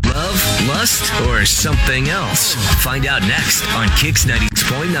lust or something else? Find out next on Kix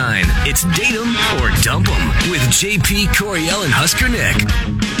 96.9. It's Date 'em or Dump 'em with JP, Coriel, and Husker Nick.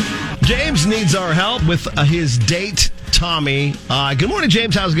 James needs our help with his date, Tommy. Good morning,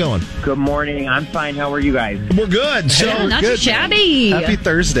 James. How's it going? Good morning. I'm fine. How are you guys? We're good. So, Yeah, not too shabby. Happy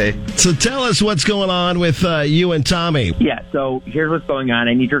Thursday. so tell us what's going on with you and Tommy. Yeah, so here's what's going on.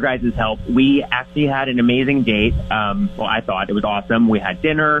 I need your guys' help. We actually had an amazing date. Well, I thought it was awesome. We had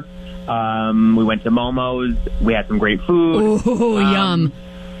dinner. We went to Momo's. We had some great food. Ooh, yum.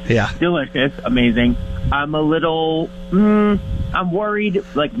 Yeah. Delicious. Amazing. I'm a little... I'm worried,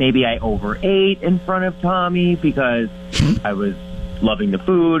 like, maybe I overate in front of Tommy because I was loving the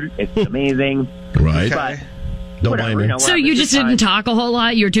food. It's amazing. Right. But Don't whatever, blame me. you know, So whatever. you It's just fine. didn't talk a whole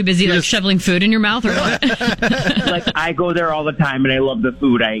lot? You were too busy, like, shoveling food in your mouth or what? Like, I go there all the time and I love the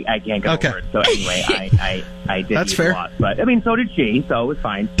food. I can't get Okay. over it. So anyway, I did That's eat fair. a lot. But, I mean, so did she, so it was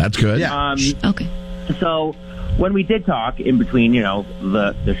fine. That's good. Yeah. Okay. So when we did talk in between, you know,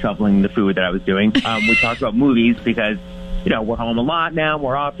 the shoveling the food that I was doing, we talked about movies because, you know, we're home a lot now,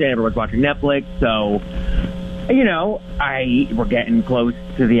 more often. Everyone's watching Netflix. So, you know, we're getting close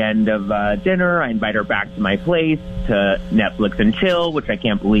to the end of dinner. I invite her back to my place to Netflix and chill, which I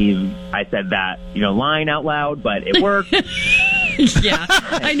can't believe I said that, you know, line out loud, but it worked. Yeah,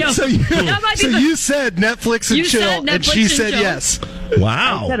 I know. So, That might be the- you said Netflix and You chill, said and Netflix she and said chill. yes.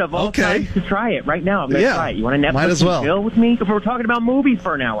 Wow. I said of all Okay. times to try it right now. I'm going to Yeah. try it. You want to Netflix Might as well. and chill with me? If we're talking about movies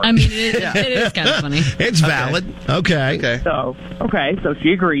for an hour. I mean, it is kind of funny. It's valid. Okay. Okay. So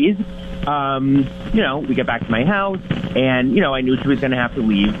she agrees. You know, we get back to my house, and, you know, I knew she was going to have to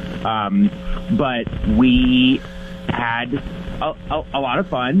leave. But we had a lot of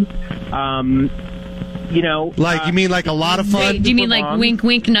fun. You know. Like, you mean like a lot of fun? Wait, do you mean super like long. wink,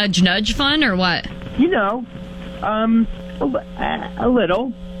 wink, nudge, nudge fun or what? You know, a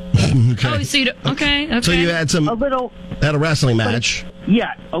little. Okay. Oh, so you okay. So you had A little. a wrestling match.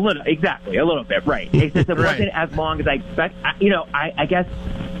 Yeah, a little. Exactly. A little bit. Right. It's just, it Right. wasn't as long as I expect. You know, I guess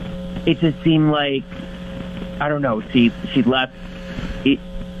it just seemed like, I don't know, she left.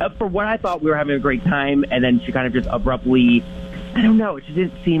 For what I thought, we were having a great time, and then she kind of just abruptly, I don't know, it just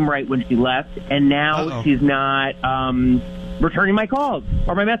didn't seem right when she left, and now Uh-oh. she's not returning my calls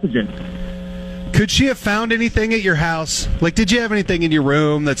or my messages. Could she have found anything at your house? Like, did you have anything in your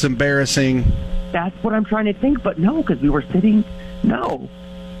room that's embarrassing? That's what I'm trying to think, but no, because we were sitting. No,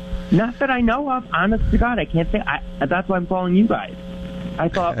 not that I know of. Honest to God, I can't say. That's why I'm calling you guys. I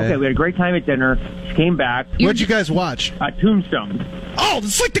thought, okay, we had a great time at dinner. She came back. What'd you guys watch? Tombstone. Oh,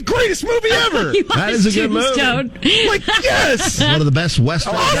 it's like the greatest movie ever! You That is a good movie. Tombstone. Like, yes! One of the best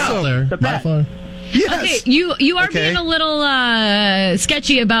westerns Awesome. out there. The By best. far. Yes! Okay, you are Okay. being a little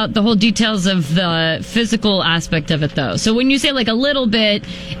sketchy about the whole details of the physical aspect of it, though. So when you say like a little bit,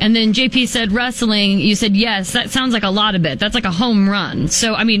 and then JP said wrestling, you said yes. That sounds like a lot of it. That's like a home run.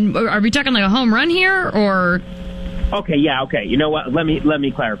 So I mean, are we talking like a home run here, or? Okay, yeah, okay. You know what? Let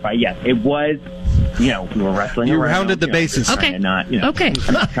me clarify. Yes, it was. You know, we were wrestling You around. rounded the you know, bases. just trying Okay. to not, you know, Okay.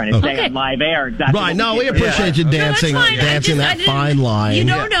 I'm not trying to stay Okay. on live air. Exactly. Right. what No, we did. appreciate you dancing, No, that's fine. dancing I that didn't- fine line. You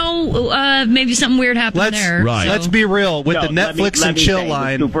don't know. Maybe something weird happened Let's, there. Right. let's be real. With No, the let me- Netflix let and me chill say, it was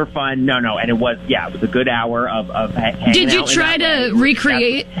line, super fun. No, and it was a good hour of hanging Did you out in try that to way.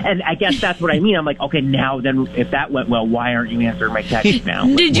 recreate? And I guess that's what I mean. I'm like, okay, now then, if that went well, why aren't you answering my text now?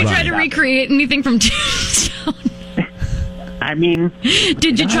 Did you What try to happened? recreate anything from Tombstone? I mean,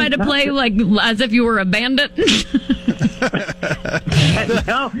 Did you try to play like as if you were a bandit? no.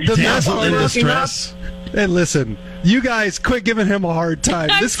 the best Dazzle in part- distress. And listen, you guys quit giving him a hard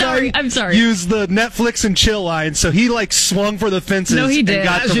time. I'm This sorry, guy I'm sorry. used the Netflix and chill line, so he like swung for the fences No, he did. and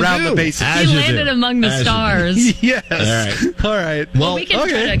got As to you round do. the bases. As He you landed do. among the As you do. stars. Yes. All right. Well, We can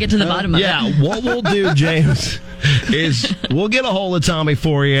okay. try to get to the bottom of yeah, it. what we'll do, James, is we'll get a hold of Tommy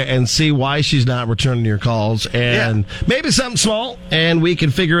for you and see why she's not returning your calls, and maybe something small, and we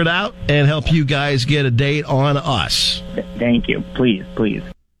can figure it out and help you guys get a date on us. Thank you. Please.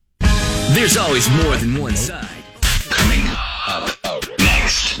 There's always more than one side. Coming up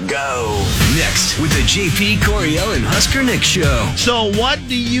next. Go. Next with the JP, Coriel, and Husker Nick show. So, what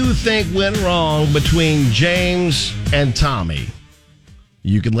do you think went wrong between James and Tommy?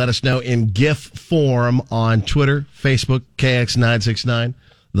 You can let us know in GIF form on Twitter, Facebook, KX969.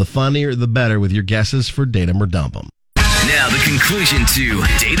 The funnier, the better with your guesses for Date 'em or Dump 'em. Now the conclusion to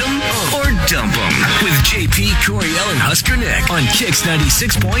Date 'em or Dump 'em with JP, Coriel, and Husker Nick on Kix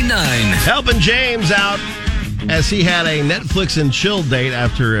 96.9. Helping James out as he had a Netflix and chill date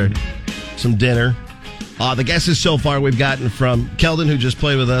after some dinner. The guesses so far we've gotten from Keldon, who just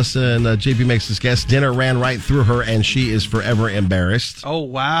played with us, and JP makes this guess. Dinner ran right through her, and she is forever embarrassed. Oh,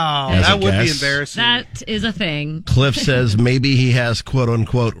 wow. As That a would be guess. embarrassing. That is a thing. Cliff says maybe he has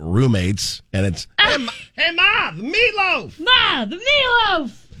quote-unquote roommates, and it's, hey, Ma, the meatloaf! Ma, the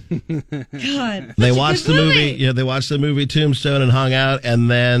meatloaf! God. They Such a watched the good movie. Yeah, they watched the movie Tombstone and hung out, and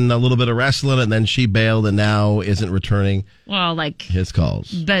then a little bit of wrestling, and then she bailed and now isn't returning Well, like his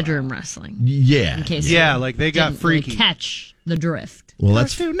calls. bedroom wrestling. Yeah. In case Yeah, you like they got didn't really freaky. catch the drift. Well,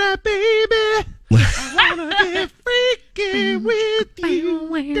 let's Tonight, baby. I wanna get freaky with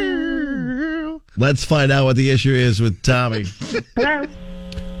you, girl. let's find out what the issue is with Tommy. Hello.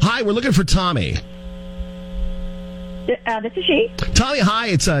 Hi, we're looking for Tommy. This is she. Tommy, hi.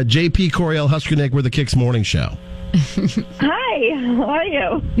 It's JP Coriel Husker Nick. We're the Kicks Morning Show. Hi. How are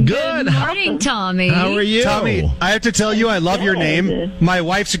you? Good. Morning, Tommy. How are you? Tommy, I have to tell you, I love your Good. name. My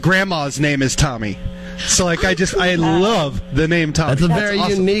wife's grandma's name is Tommy. So, like, I love the name Tommy. That's a very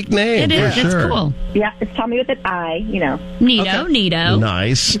awesome. unique name. It is. For It's sure. cool. Yeah, it's Tommy with an I. Neato, neato.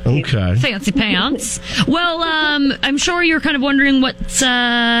 Nice. Okay. Fancy pants. Well, I'm sure you're kind of wondering what's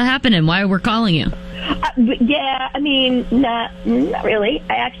happening, why we're calling you. Yeah, I mean, not really.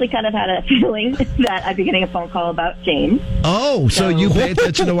 I actually kind of had a feeling that I'd be getting a phone call about James. Oh, so you pay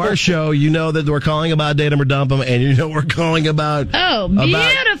attention to our show. You know that we're calling about Date 'em or Dump 'em, and you know we're calling about Oh,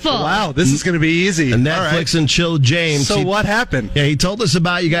 beautiful. Wow, this is going to be easy. Netflix All right. and Chill James. So, He- what happened? Yeah, he told us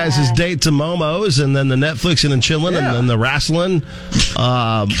about you guys' date to Momo's, and then the Netflixing and chilling, and Yeah. then the wrestling.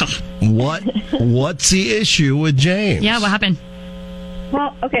 What's the issue with James? Yeah, what happened?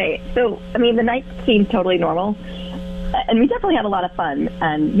 Well, okay, so, I mean, the night seemed totally normal. And we definitely had a lot of fun.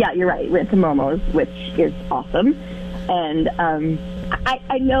 And, yeah, you're right. We went to Momo's, which is awesome. And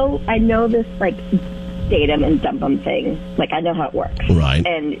I know this, like, date 'em and dump 'em thing. Like, I know how it works. Right.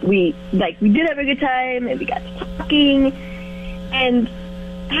 And we did have a good time, and we got to talking. And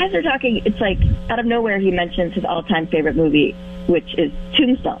as they're talking, it's like, out of nowhere, he mentions his all-time favorite movie, which is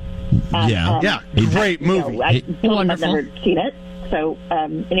Tombstone. Yeah. Yeah, great movie. I told him I've Wonderful. never seen it. So,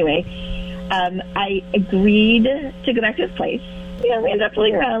 anyway, I agreed to go back to his place. We ended up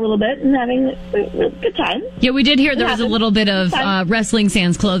fooling around a little bit and having a good time. Yeah, we did hear there was a little bit of wrestling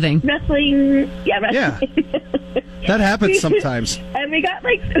sans clothing. Wrestling. That happens sometimes. And we got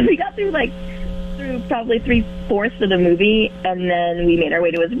through probably 3/4 of the movie, and then we made our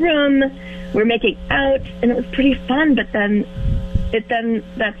way to his room. We were making out, and it was pretty fun, but then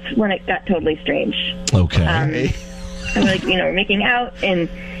that's when it got totally strange. Okay. And we're making out, and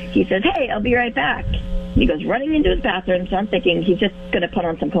he says, "Hey, I'll be right back." He goes running into his bathroom, so I'm thinking he's just going to put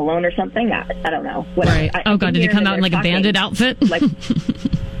on some cologne or something. I don't know. Whatever. Right. I Oh, God, can did he hear come him out in like a talking. bandit outfit?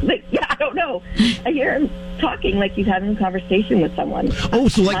 Yeah, I don't know. I hear him talking like he's having a conversation with someone. Oh,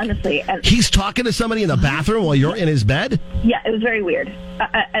 so like honestly, and he's talking to somebody in the bathroom while you're in his bed? yeah, it was very weird.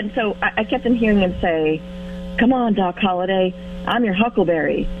 And so I kept on hearing him say, "Come on, Doc Holliday, I'm your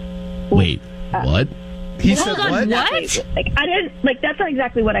Huckleberry." Wait, what? He Hold said on, what? what? Like I didn't like. That's not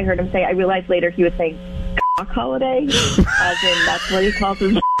exactly what I heard him say. I realized later he was saying "Doc Holliday," as in that's what he calls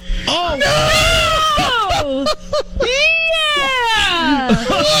his. Oh, Oh! Yeah!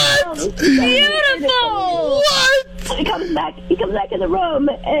 Beautiful! He comes back in the room,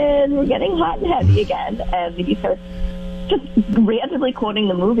 and we're getting hot and heavy again. And he starts just randomly quoting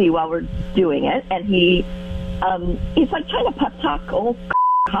the movie while we're doing it, and he's like trying to pep talk old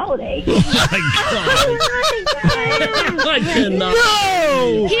Holiday. I cannot.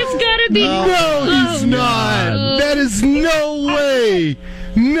 No! He's gotta be. No, he's not. That is no way.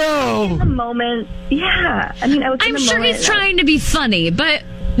 No. The moment, yeah. I mean, I was. in I'm the sure moment, he's trying to be funny, but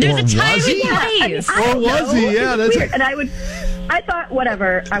there's Or a time was and he? place. Or was he? Yeah, that's. weird. And I thought,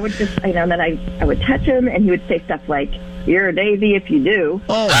 whatever. I would just, then I would touch him, and he would say stuff like, "You're a daisy if you do,"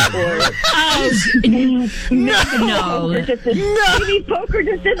 Oh, No. Or just maybe poker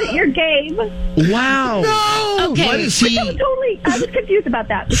just isn't your game. wow. No. Okay. What is he? I was confused about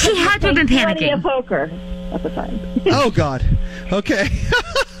that. because He had to have been plenty panicking. of poker at the time. Oh God. Okay.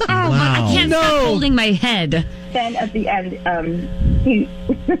 Oh, I can't No. stop holding my head. Then at the end, he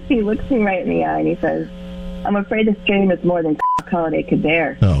he looks me right in the eye and he says, "I'm afraid this game is more than Holiday could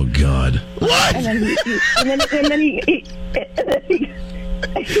bear." Oh, God. And then he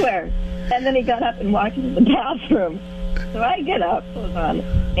I swear. And then he got up and walked into the bathroom. So I get up, clothes on,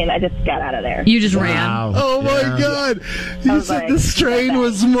 and I just got out of there. You just ran. Wow. Oh my Yeah. God. He was said like, the strain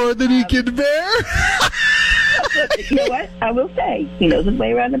was more than he could bear. You know what? I will say, he knows his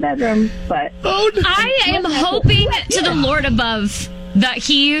way around the bedroom, but Oh no. I am hoping to the Lord above that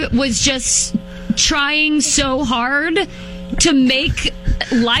he was just trying so hard to make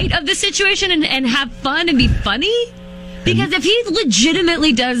light of the situation and have fun and be funny? Because if he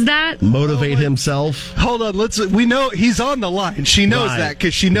legitimately does that, Motivate himself. Hold on, we know he's on the line. She knows Right. that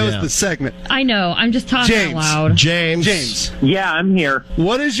because she knows Yeah. the segment. I know, I'm just talking James. out loud. James. Yeah, I'm here.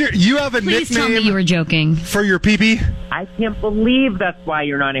 What is you have a Please tell me nickname you were joking. for your PB? I can't believe that's why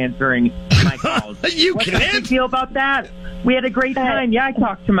you're not answering my calls. You What's the big can't? deal about that? We had a great time. Yeah, I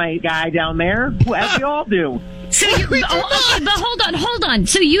talked to my guy down there, as we all do. So you, okay, but hold on.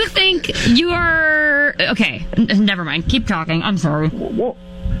 So you think you are okay? Never mind. Keep talking. I'm sorry. Well,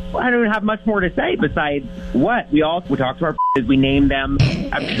 I don't have much more to say besides what we talked to our we named them.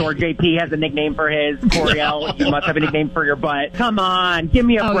 I'm sure JP has a nickname for his. Coriel, you must have a nickname for your butt. Come on, give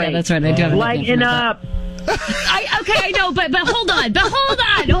me a Oh break. yeah, that's right. I do have a nickname for Lighten my up. I know, but hold on.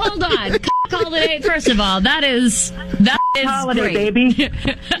 Holiday. First of all, that is Holiday, great. baby.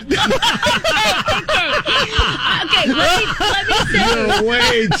 Okay, let me say. You're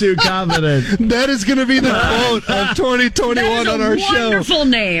way too confident. That is going to be the quote of 2021 That is on a our show. wonderful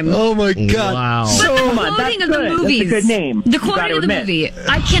name. Oh my God! Wow. So, Come on, Quoting that's of the good. movies. That's a good name. The You quoting gotta of the admit. movie.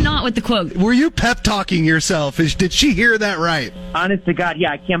 I cannot with the quote. were you pep talking yourself? Did she hear that right? Honest to God,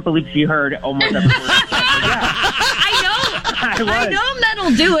 yeah, I can't believe she heard almost every word. Yeah, I know men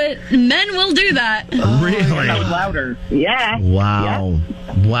will do it. Men will do that. that was Really? louder. Yeah. Wow.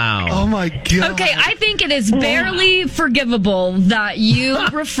 Wow. Oh my God! Okay, I think it is barely forgivable that you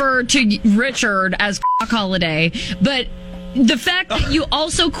refer to Richard as Holiday, but the fact that you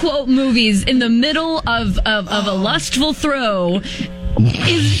also quote movies in the middle of a lustful throw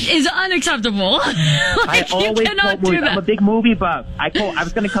is unacceptable. I You always cannot quote do movies. I'm a that. big movie buff. I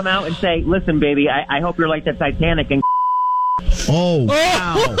was going to come out and say, listen, baby, I hope you're like the Titanic and Oh,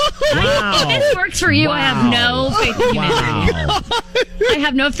 wow. If Wow. this works for you, I have no faith in humanity. Wow. I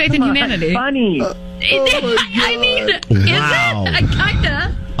have no faith in humanity. funny. I mean, is Wow. it?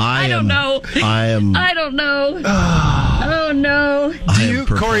 Kinda. I don't know. I am. I don't know. Oh no. Do you,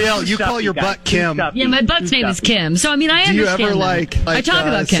 Coriel? You call your butt Kim. Yeah, my butt's name is Kim. So I mean, I Do you understand. ever that. I talk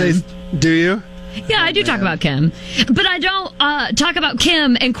about say- Kim. Do you? Yeah, I do talk about Kim, but I don't talk about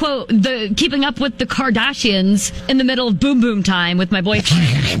Kim and quote the Keeping Up with the Kardashians in the middle of Boom Boom Time with my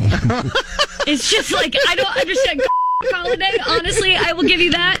boyfriend. It's just like I don't understand. Holiday, honestly, I will give you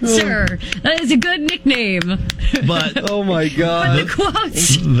that, sir. That is a good nickname. But Oh my God! The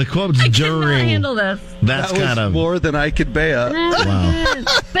quotes. the quotes I cannot during handle this. that's that was kind of more than I could bear. wow.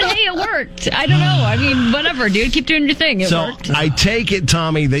 But hey, it worked. I don't know. I mean, whatever, dude. Keep doing your thing. It So worked. I take it,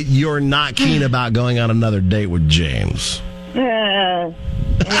 Tommy, that you're not keen about going on another date with James. I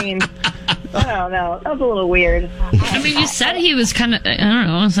mean, I don't know. That was a little weird. I mean, you said he was kind of, I don't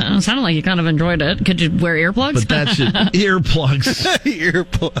know, it sounded like you kind of enjoyed it. Could you wear earplugs? But that's just earplugs.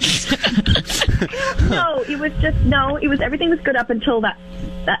 Earplugs. No, it was everything was good up until that.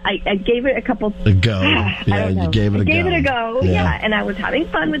 I gave it a couple. A go. I Yeah, don't know. you gave it a I gave go. it a go. Yeah, and I was having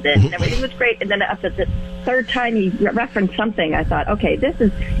fun with it, and everything was great. And then after the third time he referenced something, I thought, okay,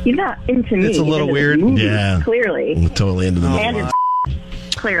 he's not into me. It's a He's little into the weird. movie, Yeah. clearly, I'm totally into the and movie.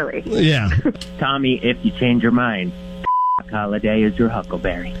 it's clearly. Yeah. Tommy, if you change your mind, Holiday is your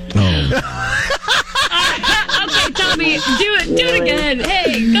Huckleberry. Oh. Okay, Tommy, do it again.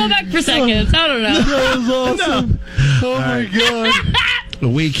 Hey, go back for seconds. I don't know. That was awesome. Oh my God.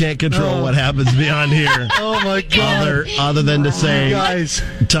 We can't control what happens beyond here. Oh my God. Other than to say, Guys,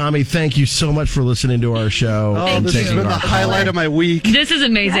 Tommy, thank you so much for listening to our show. oh, and this has taking been the our call. highlight of my week. This is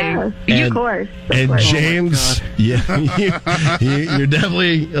amazing. Yeah, And- of course. Of And course. James, you're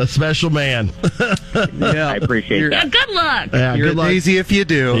definitely a special man. Yeah, I appreciate Yeah, that. good luck. Yeah, You're good luck. lazy if you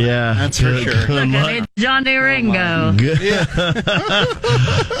do. Yeah, that's for good- sure. Good luck. Okay, John De Ringo. Good,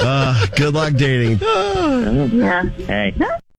 good luck dating. Yeah. Hey,